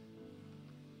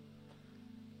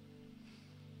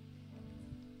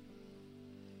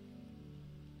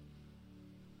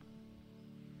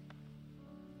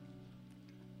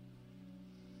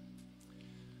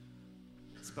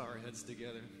 Let's bow our heads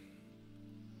together.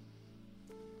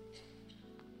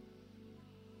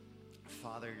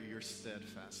 Father, your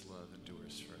steadfast love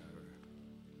endures forever.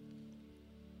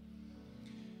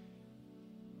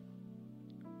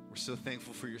 We're so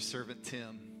thankful for your servant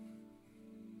Tim,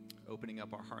 opening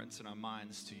up our hearts and our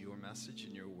minds to your message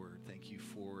and your word. Thank you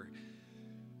for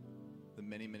the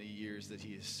many, many years that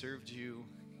he has served you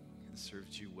and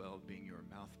served you well, being your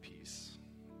mouthpiece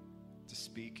to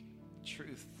speak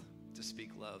truth, to speak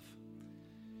love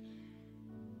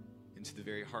into the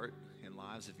very heart and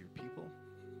lives of your people,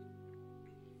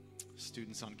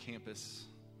 students on campus,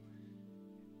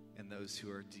 and those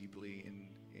who are deeply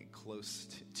and close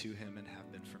to him and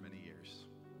have been for many years.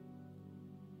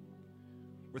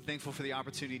 We're thankful for the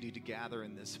opportunity to gather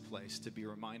in this place, to be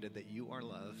reminded that you are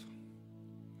love,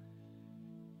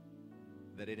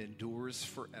 that it endures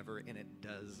forever, and it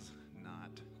does not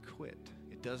quit.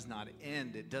 It does not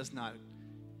end. It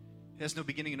has no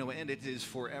beginning and no end. It is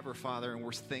forever, Father, and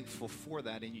we're thankful for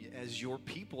that. And as your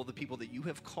people, the people that you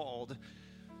have called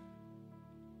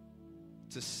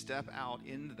to step out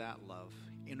into that love,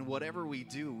 in whatever we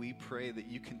do, we pray that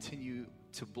you continue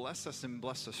to bless us and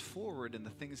bless us forward in the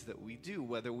things that we do,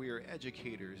 whether we are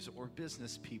educators or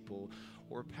business people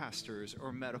or pastors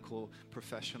or medical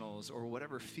professionals or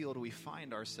whatever field we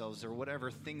find ourselves, or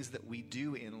whatever things that we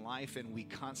do in life and we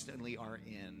constantly are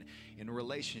in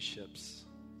relationships,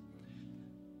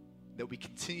 that we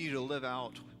continue to live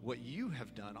out what you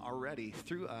have done already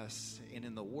through us and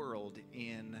in the world,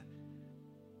 in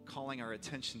calling our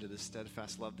attention to this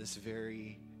steadfast love, this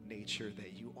very nature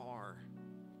that you are,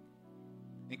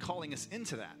 and calling us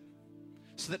into that,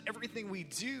 so that everything we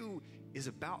do is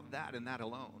about that and that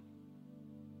alone.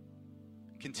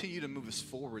 Continue to move us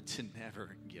forward to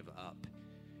never give up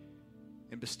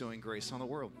in bestowing grace on the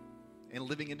world and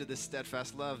living into this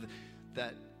steadfast love,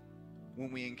 that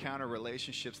when we encounter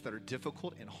relationships that are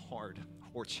difficult and hard,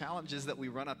 or challenges that we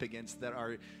run up against that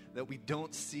we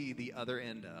don't see the other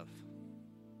end of,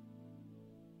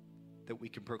 that we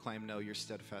can proclaim, no, your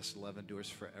steadfast love endures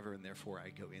forever, and therefore I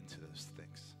go into those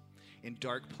things. In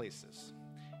dark places,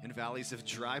 in valleys of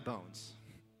dry bones,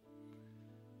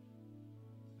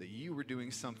 that you were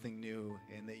doing something new,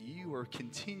 and that you are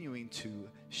continuing to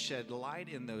shed light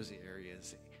in those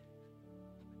areas,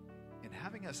 and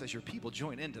having us as your people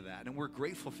join into that. And we're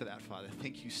grateful for that, Father.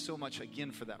 Thank you so much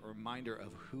again for that reminder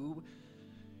of who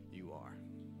you are.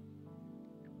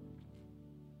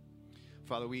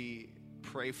 Father, we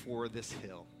pray for this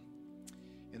hill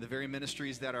and the very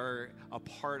ministries that are a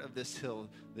part of this hill,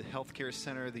 the healthcare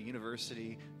center, the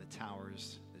university, the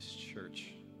towers, this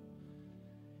church,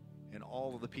 and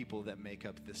all of the people that make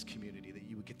up this community, that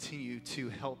you would continue to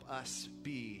help us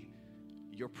be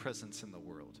your presence in the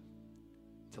world,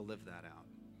 to live that out.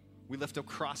 We lift up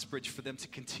Crossbridge for them to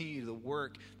continue the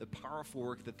work, the powerful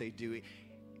work that they do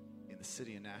in the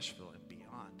city of Nashville and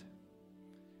beyond.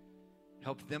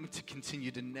 Help them to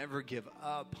continue to never give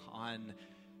up on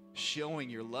showing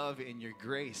your love and your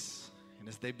grace. And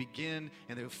as they begin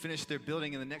and they'll finish their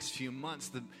building in the next few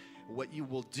months, what you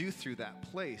will do through that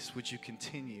place, would you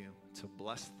continue to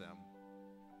bless them.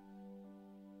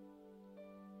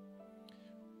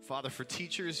 Father, for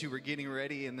teachers who are getting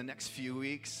ready in the next few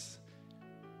weeks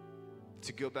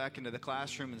to go back into the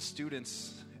classroom, and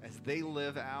students as they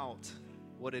live out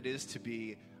what it is to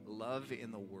be love in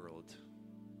the world,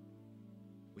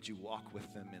 would you walk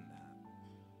with them in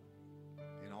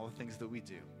that? In all the things that we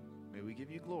do, may we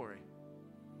give you glory.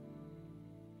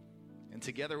 And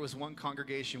together as one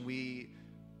congregation, we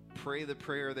pray the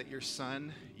prayer that your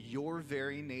Son, your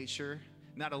very nature,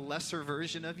 not a lesser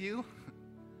version of you,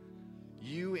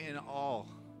 you in all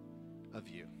of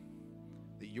you,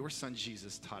 that your Son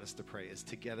Jesus taught us to pray, as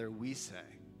together we say,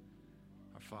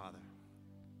 our Father,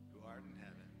 who art in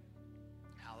heaven,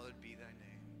 hallowed be thy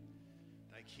name.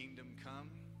 Thy kingdom come,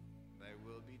 thy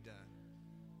will be done,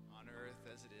 on earth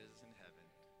as it is in heaven.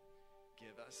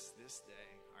 Give us this day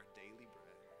our daily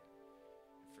bread,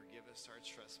 and forgive us our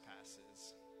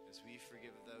trespasses, as we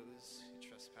forgive those who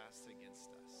trespass against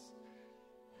us.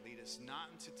 Lead us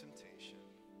not into temptation,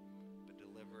 but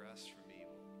deliver us from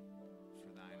evil.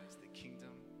 For thine is the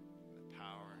kingdom, the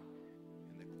power,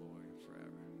 and the glory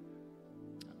forever.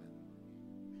 Amen.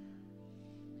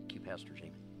 Thank you, Pastor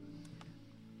Jamie.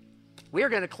 We are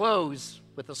going to close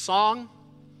with a song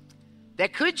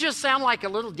that could just sound like a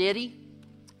little ditty,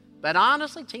 but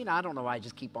honestly, Tina, I don't know why I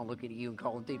just keep on looking at you and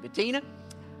calling Tina. But Tina,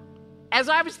 as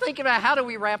I was thinking about how do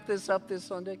we wrap this up this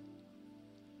Sunday,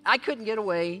 I couldn't get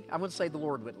away. I wouldn't say the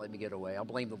Lord wouldn't let me get away. I'll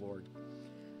blame the Lord.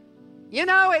 You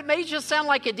know, it may just sound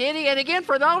like a ditty. And again,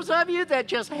 for those of you that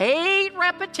just hate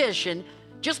repetition,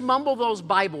 just mumble those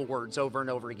Bible words over and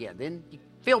over again. Then you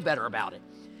feel better about it.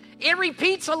 It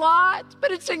repeats a lot,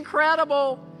 but it's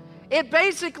incredible. It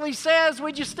basically says,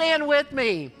 would you stand with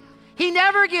me? He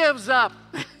never gives up.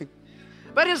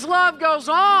 But his love goes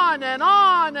on and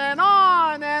on and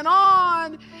on and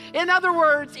on. In other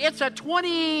words, it's a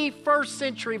 21st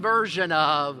century version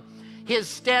of his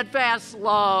steadfast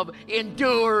love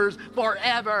endures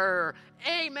forever.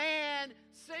 Amen.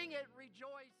 Sing it,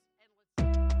 rejoice.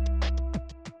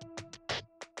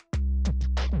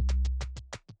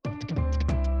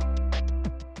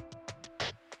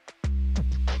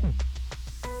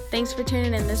 Thanks for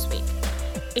tuning in this week.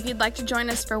 If you'd like to join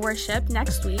us for worship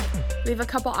next week, we have a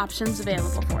couple options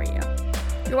available for you.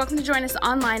 You're welcome to join us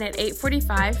online at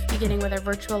 8:45, beginning with our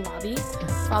virtual lobby,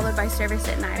 followed by service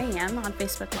at 9 a.m. on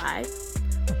Facebook Live.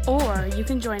 Or you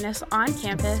can join us on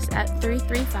campus at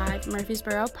 335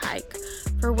 Murfreesboro Pike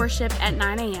for worship at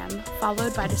 9 a.m.,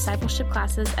 followed by discipleship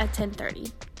classes at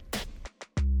 10:30.